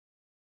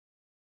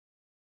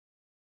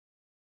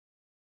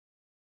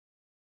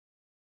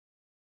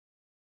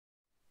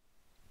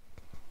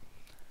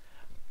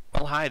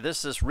hi,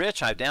 this is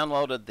Rich. I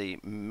downloaded the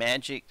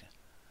Magix,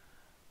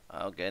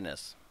 oh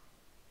goodness,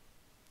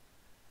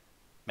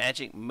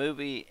 Magix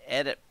Movie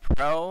Edit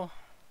Pro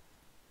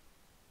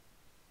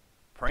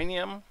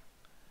Premium,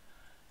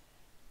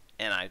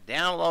 and I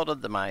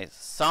downloaded my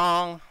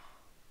song,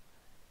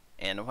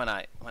 and when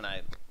I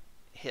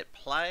hit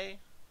play,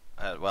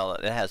 well,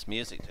 it has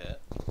music to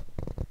it.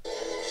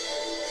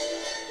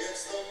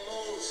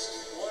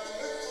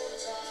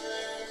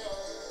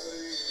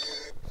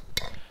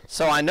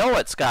 So I know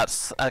it's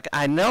got,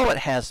 I know it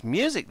has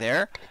music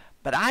there,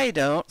 but I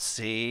do not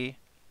see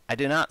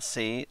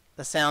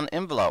the sound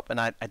envelope,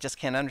 and I just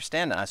can't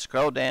understand it. I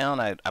scroll down,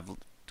 I've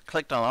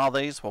clicked on all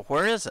these. Well,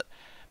 where is it?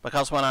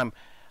 Because when I'm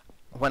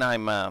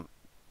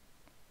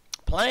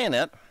playing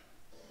it,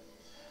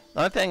 the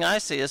only thing I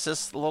see is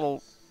this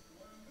little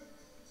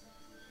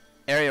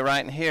area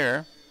right in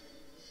here,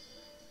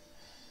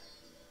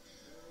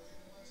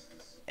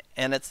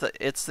 and it's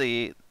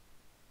the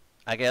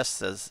I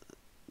guess is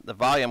the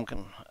volume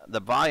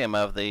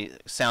of the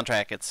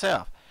soundtrack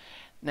itself.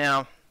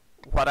 Now,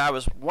 what I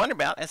was wondering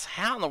about is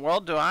how in the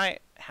world do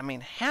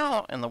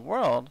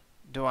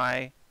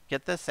I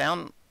get the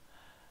sound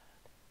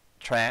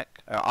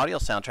track or audio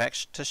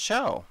soundtrack to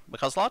show?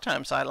 Because a lot of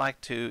times I like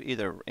to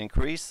either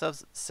increase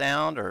the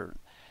sound or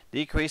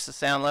decrease the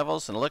sound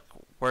levels and look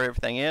where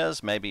everything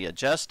is, maybe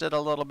adjust it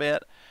a little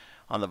bit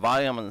on the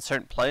volume in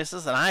certain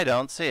places, and I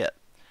don't see it.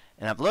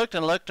 And I've looked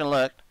and looked and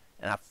looked,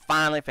 and I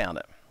finally found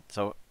it.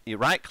 So you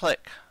right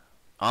click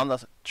on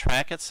the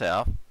track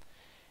itself,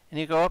 and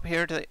you go up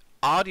here to the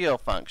audio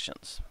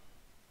functions,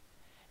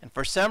 and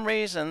for some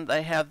reason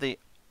they have the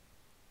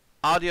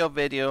audio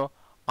video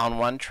on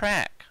one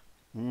track.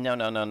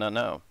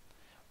 No.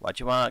 What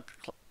you want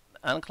to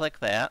unclick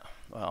that,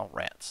 well,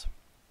 rats.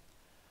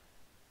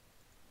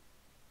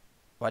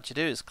 What you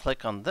do is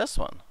click on this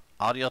one,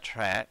 audio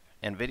track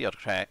and video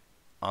track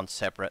on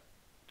separate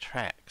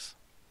tracks,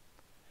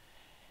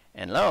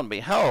 and lo and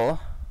behold,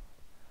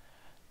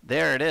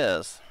 there it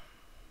is.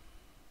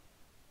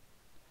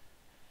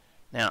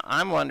 Now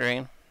I'm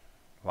wondering,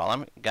 while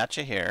I'm got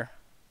you here,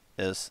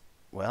 is,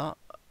 well,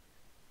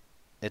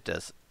 it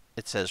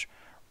says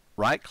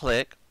right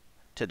click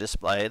to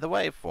display the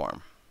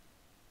waveform.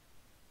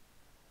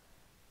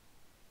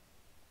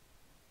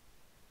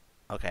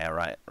 Okay,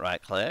 I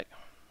right click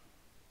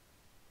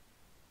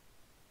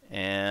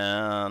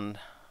and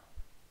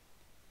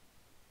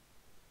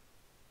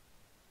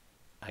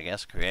I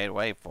guess create a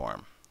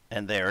waveform,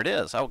 and there it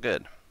is. Oh,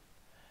 good.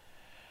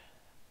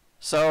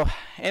 So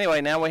anyway,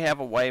 now we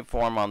have a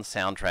waveform on the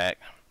soundtrack,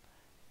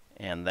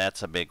 and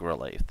that's a big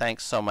relief.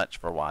 Thanks so much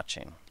for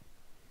watching.